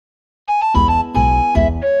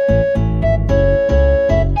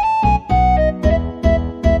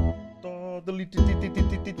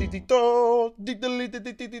Psych.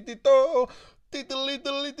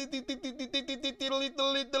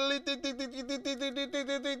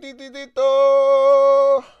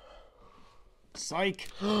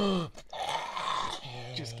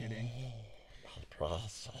 Just kidding.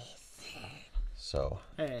 So.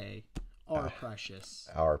 Hey, our precious.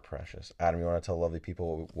 Our precious. Adam, you want to tell lovely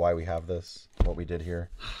people why we have this? What we did here?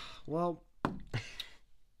 Well,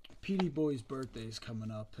 PD Boy's birthday is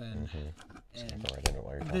coming up, and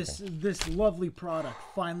this lovely product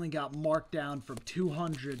finally got marked down from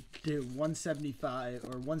 200 to 175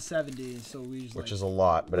 or 170. So which is a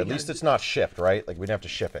lot, but at least it's not shipped, right? Like we didn't have to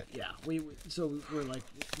ship it. Yeah, so we're like,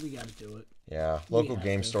 we got to do it. Yeah, local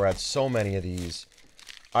game store had so many of these.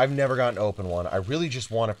 I've never gotten to open one. I really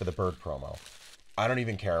just want it for the bird promo. I don't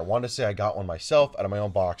even care. I wanted to say I got one myself out of my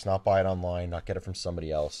own box, not buy it online, not get it from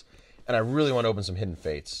somebody else. And I really want to open some Hidden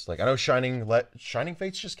Fates. Like, I know Shining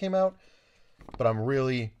Fates just came out, but I'm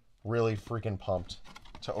really, really freaking pumped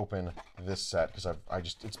to open this set because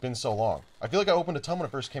it's been so long. I feel like I opened a ton when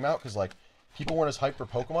it first came out because, like, people weren't as hyped for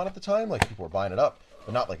Pokemon at the time. Like, people were buying it up,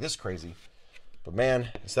 but not like this crazy. But man,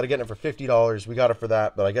 instead of getting it for $50, we got it for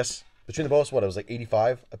that. But I guess between the both, what, it was like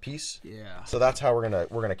 $85 a piece? Yeah. So that's how we're gonna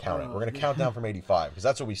count it. We're gonna count down from 85 because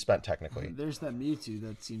that's what we spent technically. There's that Mewtwo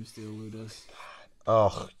that seems to elude us.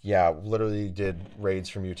 Oh, yeah, literally did raids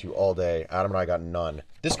from Mewtwo all day. Adam and I got none.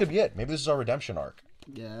 This could be it. Maybe this is our redemption arc.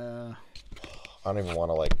 Yeah. I don't even want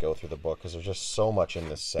to, like, go through the book because there's just so much in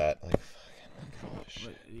this set. Like, gosh.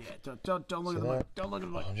 Yeah, don't look at the book. Don't look at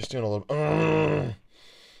the book. I'm just doing a little...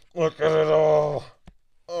 look at it all.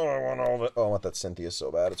 Oh, I want all of it. Oh, I want that Cynthia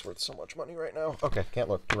so bad. It's worth so much money right now. Okay, can't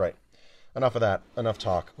look. You're right. Enough of that. Enough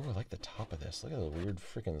talk. Oh, I like the top of this. Look at the weird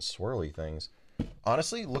freaking swirly things.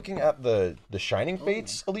 Honestly, looking at the Shining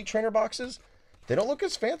Fates Elite Trainer boxes, they don't look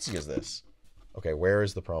as fancy as this. Okay, where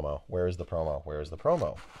is the promo? Where is the promo? Where is the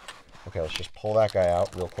promo? Okay, let's just pull that guy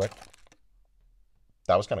out real quick.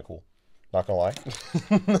 That was kind of cool. Not gonna lie.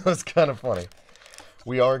 That was kind of funny.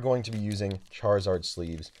 We are going to be using Charizard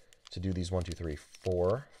sleeves to do these 1, 2, 3,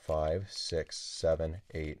 4, 5, 6, 7,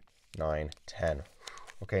 8, 9, 10.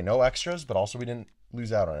 Okay, no extras, but also we didn't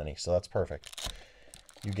lose out on any, so that's perfect.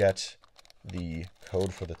 You get the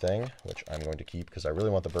code for the thing, which I'm going to keep because I really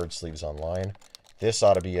want the bird sleeves online. This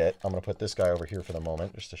ought to be it. I'm going to put this guy over here for the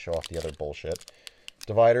moment just to show off the other bullshit.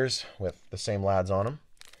 Dividers with the same lads on them.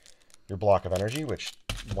 Your block of energy, which,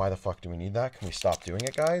 why the fuck do we need that? Can we stop doing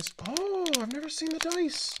it, guys? Oh, I've never seen the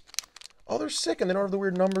dice. Oh, they're sick and they don't have the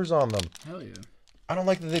weird numbers on them. Hell yeah. I don't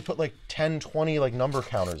like that they put like 10, 20 like number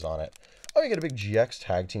counters on it. Oh, you get a big GX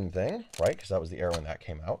tag team thing, right? Because that was the era when that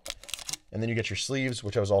came out. And then you get your sleeves,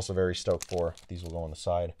 which I was also very stoked for. These will go on the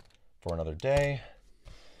side for another day.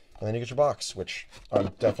 And then you get your box, which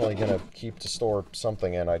I'm definitely going to keep to store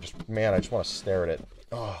something in. I just want to stare at it.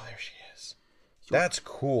 Oh, there she is. That's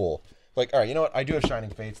cool. Like, all right, you know what? I do have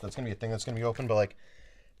Shining Fates. That's going to be a thing that's going to be open, but, like,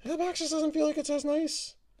 the box just doesn't feel like it's as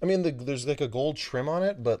nice. I mean, there's, like, a gold trim on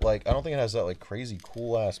it, but, like, I don't think it has that, like, crazy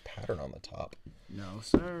cool-ass pattern on the top. No,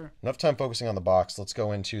 sir. Enough time focusing on the box. Let's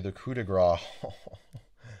go into the coup de grace.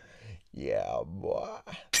 Yeah, boy.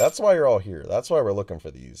 That's why you're all here. That's why we're looking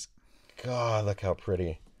for these. God, look how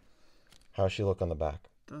pretty. How's she look on the back?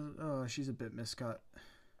 Oh, she's a bit miscut.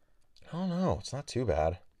 I don't know. It's not too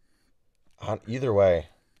bad. Either way,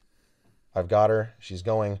 I've got her. She's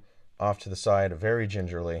going off to the side very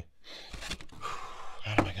gingerly.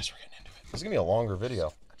 Adam, I guess we're getting into it. This is going to be a longer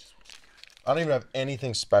video. I don't even have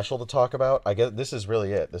anything special to talk about. I guess this is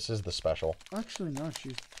really it. This is the special. Actually, no.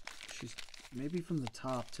 She's maybe from the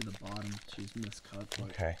top to the bottom. She's miscut. But...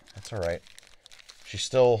 Okay, that's all right. She's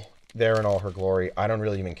still there in all her glory. I don't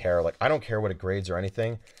really even care. Like, I don't care what it grades or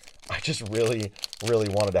anything. I just really, really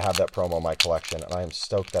wanted to have that promo in my collection, and I am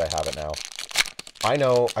stoked that I have it now. I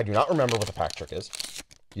know I do not remember what the pack trick is.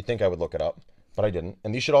 You'd think I would look it up, but I didn't.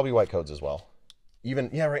 And these should all be white codes as well. Even,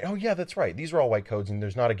 yeah, right. Oh, yeah, that's right. These are all white codes, and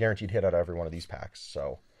there's not a guaranteed hit out of every one of these packs.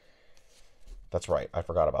 So, that's right. I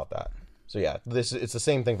forgot about that. So, yeah, it's the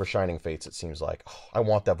same thing for Shining Fates, it seems like. Oh, I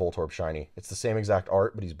want that Voltorb shiny. It's the same exact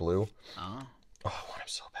art, but he's blue. Oh, I want him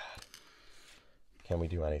so bad. Can we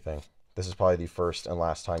do anything? This is probably the first and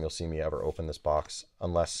last time you'll see me ever open this box,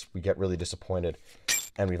 unless we get really disappointed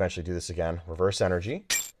and we eventually do this again. Reverse energy.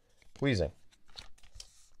 Wheezing.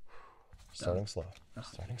 Starting slow.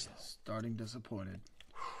 Starting slow. Starting disappointed.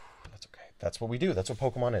 That's okay. That's what we do. That's what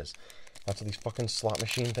Pokemon is. That's what these fucking slot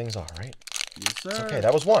machine things are, right? Yes, sir. It's okay.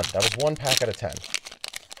 That was one. That was one pack out of 10.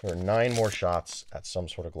 There are 9 more shots at some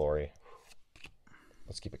sort of glory.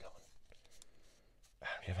 Let's keep it going. Do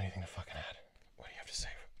you have anything to fucking add? What do you have to say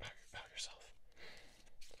about yourself?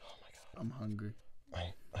 Oh my god. I'm hungry.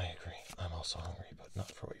 I agree. I'm also also hungry, but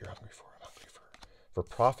not for what you're hungry for. I'm hungry for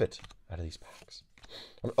profit out of these packs.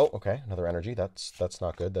 Oh, okay, another energy. That's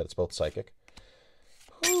not good. That it's both psychic.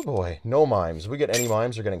 Oh boy, no mimes. We get any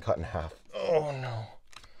mimes, they're getting cut in half. Oh no.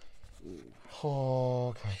 Oh,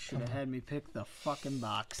 okay. Should have had me pick the fucking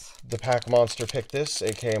box. The pack monster picked this,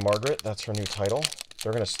 aka Margaret. That's her new title.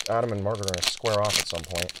 They're gonna Adam and Margaret are gonna square off at some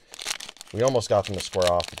point. We almost got them to square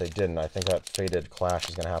off, but they didn't. I think that fated clash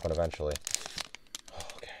is gonna happen eventually.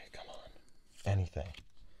 Okay, come on. Anything.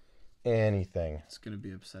 Anything. It's gonna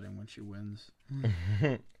be upsetting when she wins.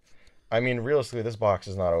 I mean, realistically, this box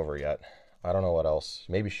is not over yet. I don't know what else.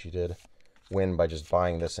 Maybe she did win by just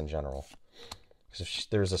buying this in general. Because if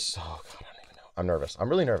there's a... Oh, God, I don't even know. I'm nervous. I'm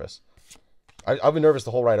really nervous. I've been nervous the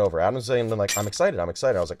whole ride over. Adam's saying, like, I'm excited. I'm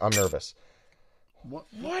excited. I was like, I'm nervous.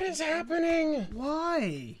 What is happening?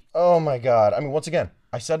 Why? Oh, my God. I mean, once again,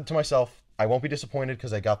 I said to myself, I won't be disappointed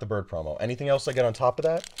because I got the bird promo. Anything else I get on top of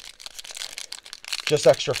that? Just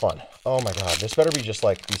extra fun. Oh, my God. This better be just,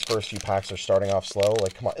 like, these first few packs are starting off slow.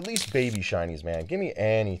 Like, come on. At least baby shinies, man. Give me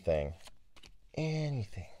anything.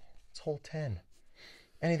 Anything. It's whole 10.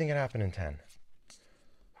 Anything can happen in 10.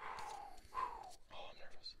 Oh, I'm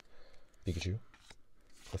nervous. Pikachu.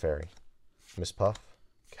 Clefairy. Miss Puff.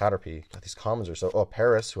 Caterpie. God, these commons are so... Oh,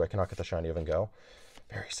 Paris, who I cannot get the shiny of and go.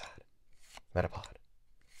 Very sad. Metapod.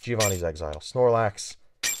 Giovanni's Exile. Snorlax.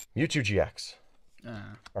 Mewtwo GX.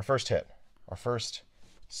 Our first hit. Our first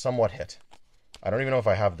somewhat hit. I don't even know if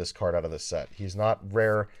I have this card out of this set. He's not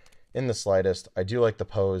rare in the slightest. I do like the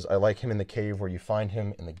pose. I like him in the cave where you find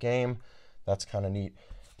him in the game. That's kind of neat.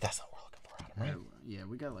 That's not what we're looking for, Adam, right? Yeah,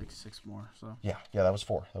 we got like 6 more, so... Yeah, that was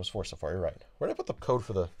 4. That was 4 so far. You're right. Where did I put the code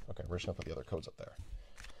for the... Okay, we're just going to put the other codes up there.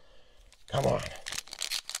 Come on.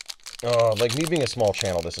 Oh, like, me being a small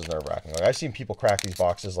channel, this is nerve-wracking. Like, I've seen people crack these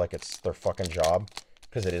boxes like it's their fucking job,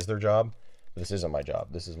 because it is their job. But this isn't my job.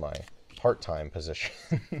 This is my part-time position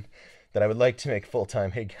that I would like to make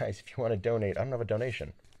full-time. Hey, guys, if you want to donate, I don't have a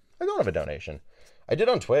donation. I don't have a donation. I did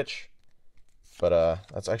on Twitch, but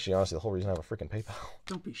that's actually honestly the whole reason I have a freaking PayPal.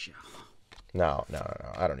 Don't be shy. No.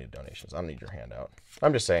 I don't need donations. I don't need your handout.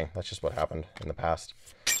 I'm just saying, that's just what happened in the past.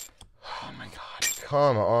 Oh my God.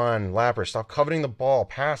 Come on, Lapper. Stop coveting the ball.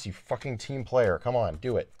 Pass, you fucking team player. Come on,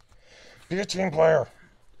 do it. Be a team player.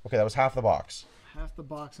 Okay, that was half the box. Half the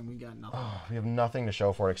box and we got nothing. Oh, we have nothing to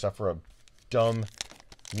show for it except for a dumb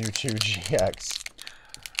Mewtwo GX.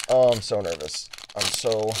 Oh, I'm so nervous. I'm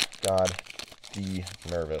so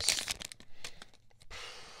nervous.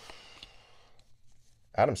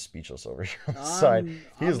 Adam's speechless over here on the side.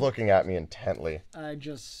 He is looking at me intently. I'm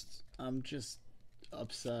just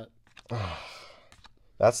upset.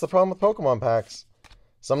 That's the problem with Pokemon packs.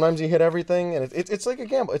 Sometimes you hit everything, and it's like a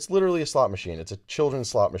gamble. It's literally a slot machine. It's a children's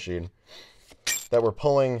slot machine that we're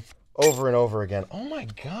pulling over and over again. Oh my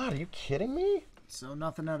God, are you kidding me? So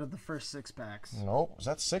nothing out of the first 6 packs. Nope. Was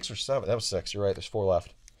that 6 or 7? That was 6. You're right. There's 4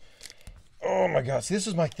 left. Oh my God. See, this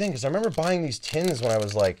is my thing, because I remember buying these tins when I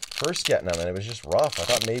was, like, first getting them, and it was just rough. I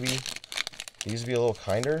thought maybe these would be a little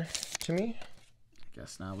kinder to me. I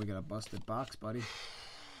guess now we got a busted box, buddy.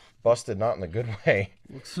 Busted, not in a good way.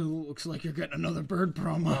 Looks like you're getting another bird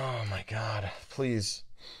promo. Oh my God. Please.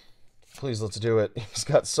 Please, let's do it. He's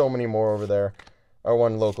got so many more over there. Our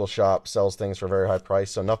one local shop sells things for a very high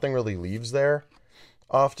price, so nothing really leaves there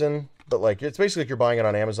often. But, like, it's basically like you're buying it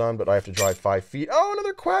on Amazon, but I have to drive 5 feet. Oh,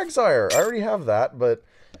 another Quagsire. I already have that, but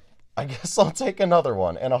I guess I'll take another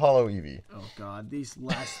one. And a Hollow Eevee. Oh, God. These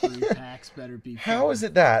last 3 packs better be fun. How is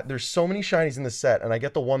it that there's so many shinies in the set, and I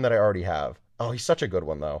get the one that I already have? Oh, he's such a good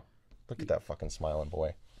one, though. Look at that fucking smiling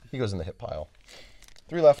boy. He goes in the hit pile.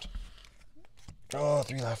 3 left. Oh,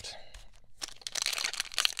 3 left.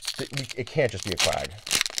 It can't just be a Quag.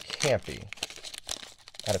 Can't be.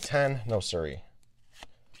 Out of 10, no siree.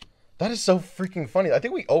 That is so freaking funny. I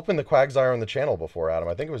think we opened the Quagsire on the channel before, Adam.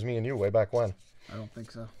 I think it was me and you way back when. I don't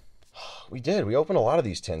think so. We did. We opened a lot of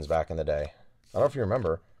these tins back in the day. I don't know if you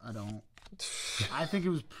remember. I don't. I think it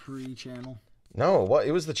was pre-channel. No, what?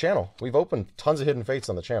 It was the channel. We've opened tons of Hidden Fates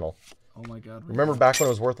on the channel. Oh my God. Remember back when it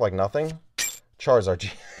was worth like nothing?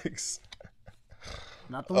 Charizard GX.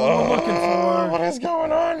 Not the one we're looking for. What is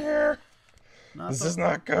going on here? This is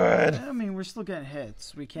not good. I mean, we're still getting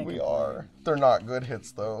hits. We can't. We are. They're not good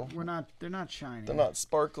hits, though. We're not. They're not shiny. They're not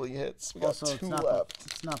sparkly hits. We got also, 2 left.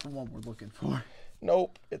 It's not the one we're looking for.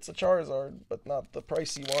 Nope. It's a Charizard, but not the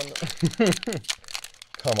pricey one.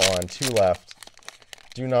 Come on. 2 left.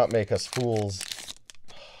 Do not make us fools.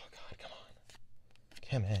 Oh, God, come on.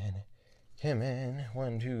 Come in. Come in.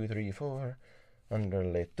 1, 2, 3, 4.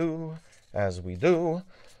 Underlay 2. As we do.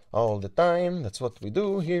 All the time. That's what we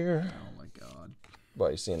do here. Oh, my God.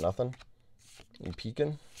 What, you seeing nothing? You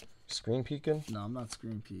peeking? Screen peeking? No, I'm not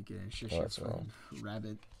screen peeking. It's just Oh, your that's wrong.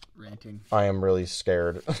 rabbit ranting. I am really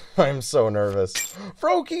scared. I am so nervous.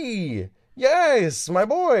 Froakie! Yes, my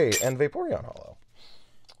boy! And Vaporeon Hollow.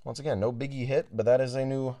 Once again, no biggie hit, but that is a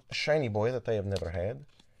new shiny boy that they have never had.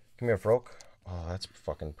 Come here, Froak. Oh, that's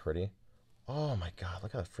fucking pretty. Oh my god,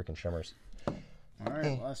 look at that freaking shimmers.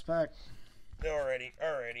 Alright, last pack. Alrighty.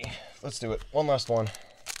 Let's do it. One last one.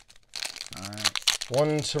 Alright.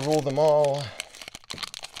 One to rule them all.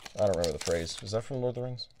 I don't remember the phrase. Was that from Lord of the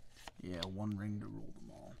Rings? Yeah, one ring to rule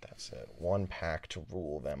them all. That's it. One pack to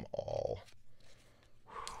rule them all.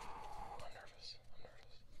 I'm nervous.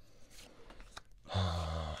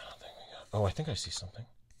 I don't think we got... Oh, I think I see something.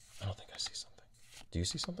 I don't think I see something. Do you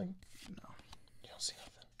see something? No. You don't see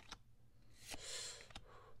nothing.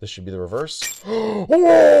 This should be the reverse.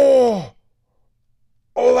 Whoa!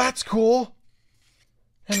 Oh, that's cool.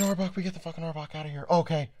 And Arbok, we get the fucking Arbok out of here.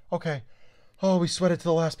 Okay. Oh, we sweated to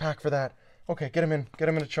the last pack for that. Okay, get him in. Get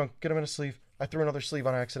him in a chunk. Get him in a sleeve. I threw another sleeve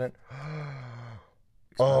on accident.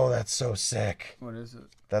 Oh, that's so sick. What is it?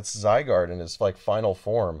 That's Zygarde in his like final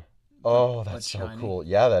form. Oh, that's so cool.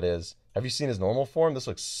 Yeah, that is. Have you seen his normal form? This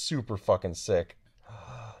looks super fucking sick.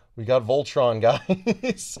 We got Voltron,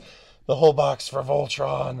 guys. The whole box for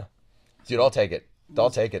Voltron. Dude, I'll take it.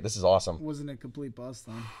 This is awesome. Wasn't a complete bust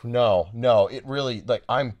then? No. It really, like,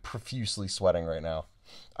 I'm profusely sweating right now.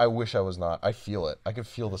 I wish I was not. I feel it. I could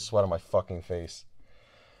feel the sweat on my fucking face.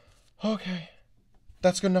 Okay.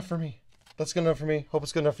 That's good enough for me. Hope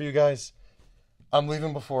it's good enough for you guys. I'm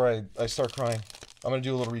leaving before I start crying. I'm going to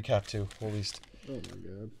do a little recap, too, at least. Oh, my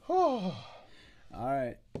God. Oh. All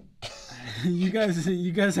right. You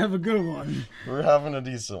guys have a good one. We're having a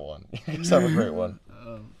decent one. You guys have a great one.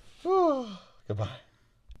 Goodbye.